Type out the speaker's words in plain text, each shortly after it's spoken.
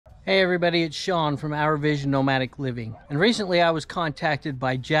Hey everybody, it's Sean from Our Vision Nomadic Living. And recently I was contacted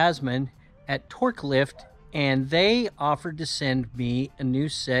by Jasmine at Torklift, and they offered to send me a new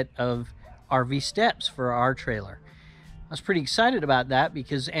set of RV steps for our trailer. I was pretty excited about that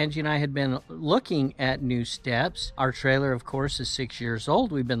because Angie and I had been looking at new steps. Our trailer, of course, is 6 years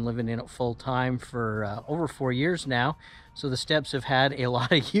old. We've been living in it full time for over 4 years now. So the steps have had a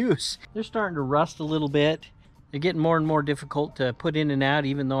lot of use. They're starting to rust a little bit. They're getting more and more difficult to put in and out,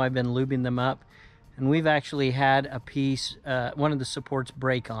 even though I've been lubing them up. And we've actually had a piece, one of the supports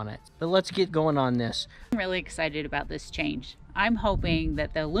break on it. But let's get going on this. I'm really excited about this change. I'm hoping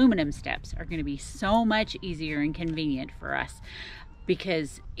that the aluminum steps are going to be so much easier and convenient for us,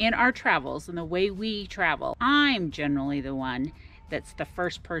 because in our travels and the way we travel, I'm generally the one that's the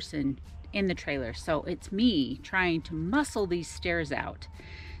first person in the trailer. So it's me trying to muscle these stairs out.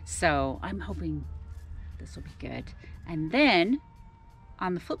 So I'm hoping this will be good. And then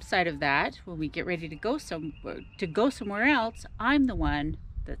on the flip side of that, when we get ready to go somewhere else, I'm the one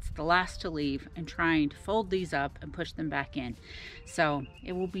that's the last to leave and trying to fold these up and push them back in. So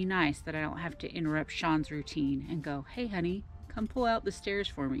it will be nice that I don't have to interrupt Sean's routine and go, hey honey, come pull out the stairs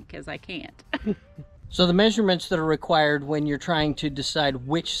for me, because I can't. So the measurements that are required when you're trying to decide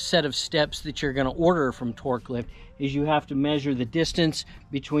which set of steps that you're going to order from Torklift is you have to measure the distance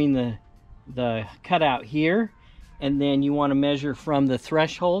between the cutout here, and then you want to measure from the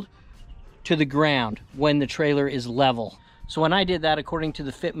threshold to the ground when the trailer is level. So when I did that, according to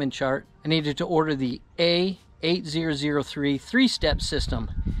the fitment chart, I needed to order the A8003 three-step system.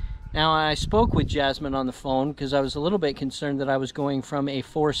 Now I spoke with Jasmine on the phone because I was a little bit concerned that I was going from a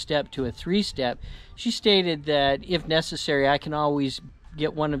 4-step to a 3-step. She stated that if necessary, I can always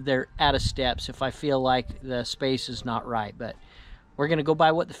get one of their add-a-steps if I feel like the space is not right. But we're going to go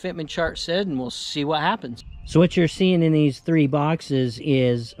by what the fitment chart said, and we'll see what happens. So what you're seeing in these 3 boxes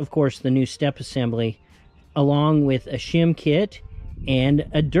is, of course, the new step assembly, along with a shim kit and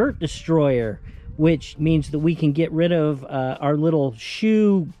a dirt destroyer, which means that we can get rid of our little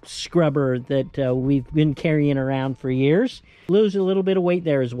shoe scrubber that we've been carrying around for years. Lose a little bit of weight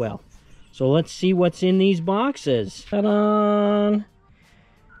there as well. So let's see what's in these boxes. Ta-da!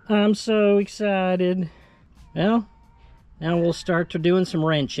 I'm so excited. Well, now we'll start to doing some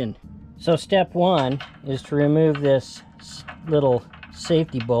wrenching. So step 1 is to remove this little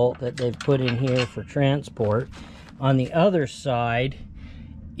safety bolt that they've put in here for transport. On the other side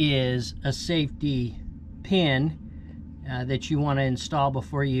is a safety pin that you want to install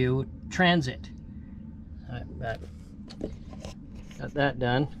before you transit. Got that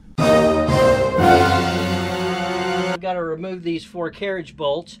done. I've got to remove these 4 carriage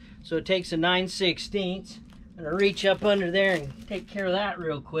bolts, so it takes a 9/16. I'm going to reach up under there and take care of that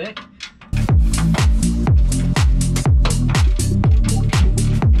real quick.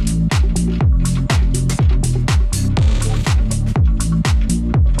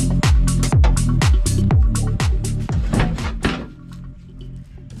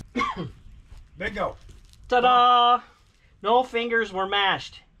 Bingo! Ta-da! No fingers were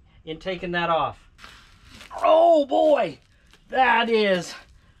mashed in taking that off. Oh boy! That is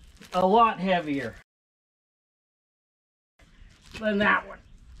a lot heavier than that one.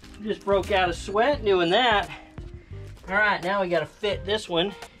 Just broke out a sweat doing that. Alright, now we gotta fit this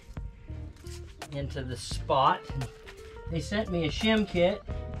one into the spot. They sent me a shim kit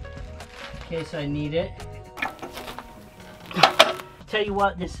in case I need it. Tell you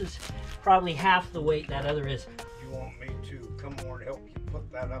what, this is probably half the weight that other is. You want me to come over and help you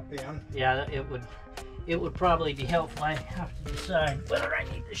put that up in? Yeah, it would probably be helpful. I have to decide whether I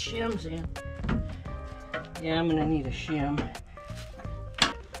need the shims in. Yeah, I'm gonna need a shim.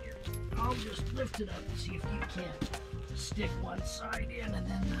 I'll just lift it up and see if you can stick one side in and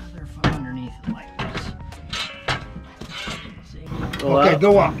then the other from underneath it like this. See? Okay,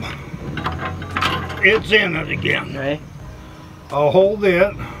 go up. It's in it again. Right. I'll hold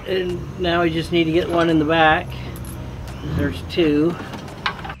it. And now we just need to get one in the back. There's 2.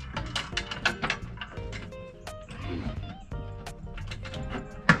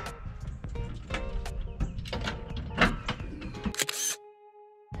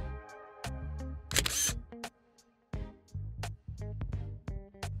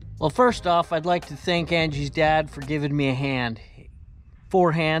 Well, first off, I'd like to thank Angie's dad for giving me a hand.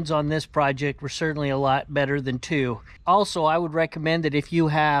 4 hands on this project were certainly a lot better than 2. Also, I would recommend that if you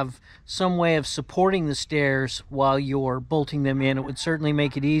have some way of supporting the stairs while you're bolting them in, it would certainly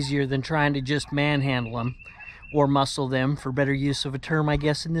make it easier than trying to just manhandle them or muscle them, for better use of a term, I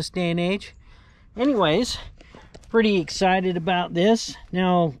guess, in this day and age. Anyways, pretty excited about this.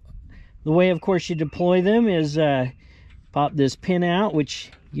 Now, the way, of course, you deploy them is pop this pin out,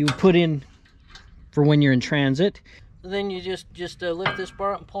 which you put in for when you're in transit. Then you just lift this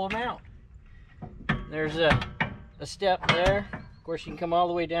bar up and pull them out. There's a step there. Of course, you can come all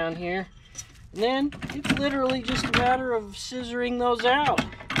the way down here. And then it's literally just a matter of scissoring those out.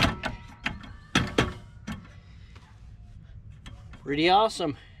 Pretty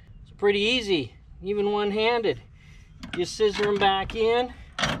awesome. It's pretty easy, even one-handed. Just scissor them back in,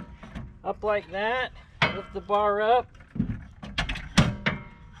 up like that, lift the bar up,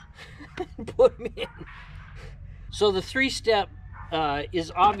 put them in. So the 3-step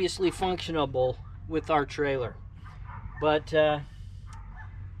is obviously functionable with our trailer, but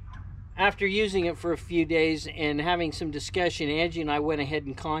after using it for a few days and having some discussion, Angie and I went ahead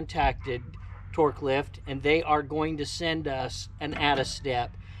and contacted Torklift, and they are going to send us an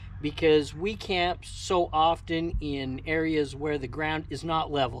add-a-step, because we camp so often in areas where the ground is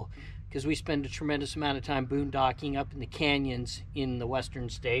not level, because we spend a tremendous amount of time boondocking up in the canyons in the western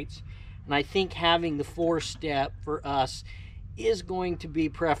states. And I think having the 4-step for us is going to be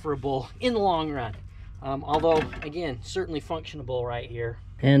preferable in the long run. Although, again, certainly functionable right here.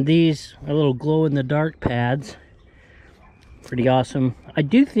 And these are little glow-in-the-dark pads. Pretty awesome. I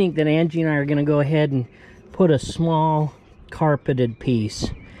do think that Angie and I are going to go ahead and put a small carpeted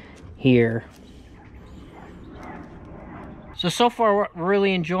piece here. So far we're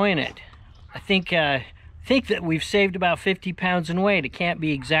really enjoying it. I think that we've saved about 50 pounds in weight. It can't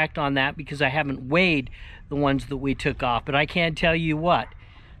be exact on that because I haven't weighed the ones that we took off, but I can tell you what,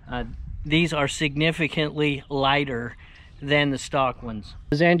 these are significantly lighter than the stock ones.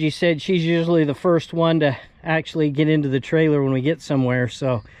 As Angie said, she's usually the first one to actually get into the trailer when we get somewhere,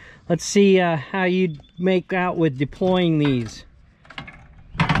 so let's see how you make out with deploying these.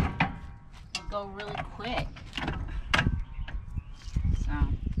 Go really quick. So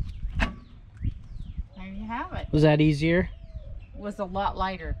there you have it. Was that easier? It was a lot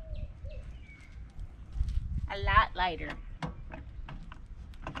lighter. A lot lighter.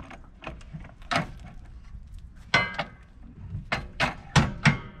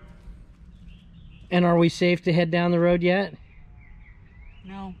 And are we safe to head down the road yet?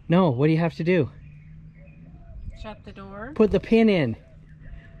 No. No, what do you have to do? Shut the door. Put the pin in.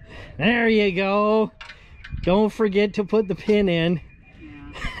 There you go. Don't forget to put the pin in.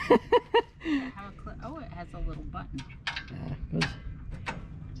 Yeah. Oh, it has a little button.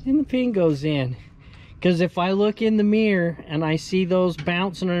 And the pin goes in. Because if I look in the mirror and I see those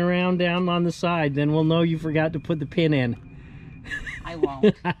bouncing around down on the side, then we'll know you forgot to put the pin in. I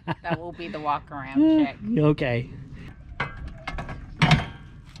won't. That will be the walk around check. Okay.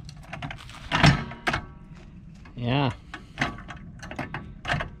 Yeah.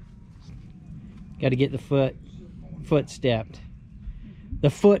 Got to get the foot stepped. The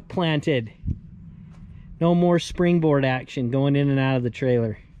foot planted. No more springboard action going in and out of the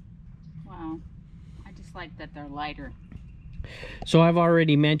trailer. Wow. I just like that they're lighter. So I've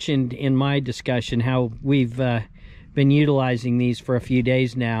already mentioned in my discussion how we've been utilizing these for a few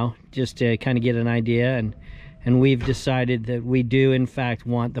days now, just to kind of get an idea, and we've decided that we do in fact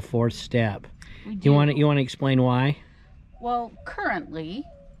want the 4th step. You want to explain why? Well, currently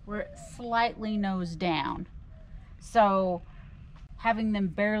we're slightly nose down, so having them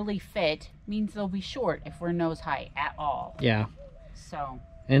barely fit means they'll be short if we're nose high at all. Yeah. So.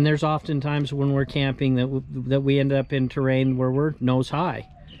 And there's often times when we're camping that we end up in terrain where we're nose high.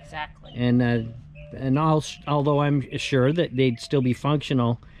 Exactly. And although I'm sure that they'd still be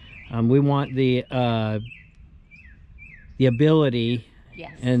functional, we want the ability.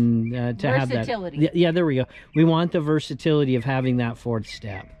 Yes. And to have that versatility. Yeah, there we go. We want the versatility of having that 4th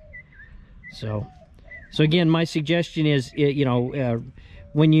step. So again, my suggestion is,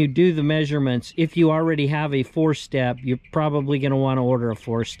 when you do the measurements, if you already have a 4-step, you're probably going to want to order a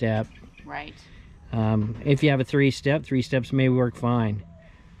 4-step. Right. If you have a 3-step, 3 steps may work fine.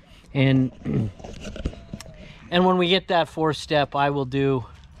 And when we get that 4th step, I will do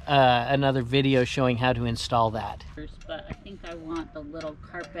another video showing how to install that. But I think I want the little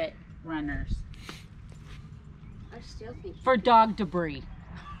carpet runners. I still think for dog debris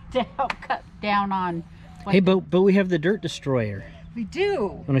to help cut down on. Hey, but we have the dirt destroyer. We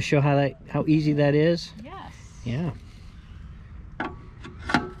do. Want to show how easy that is? Yes. Yeah.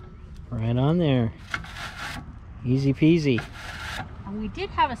 Right on there. Easy peasy. And we did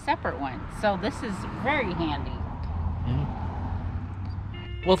have a separate one, so this is very handy. Yeah.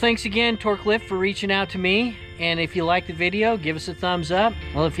 Well, thanks again, Torklift, for reaching out to me. And if you like the video, give us a thumbs up.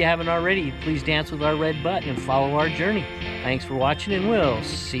 Well, if you haven't already, please dance with our red button and follow our journey. Thanks for watching, and we'll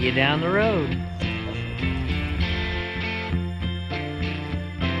see you down the road.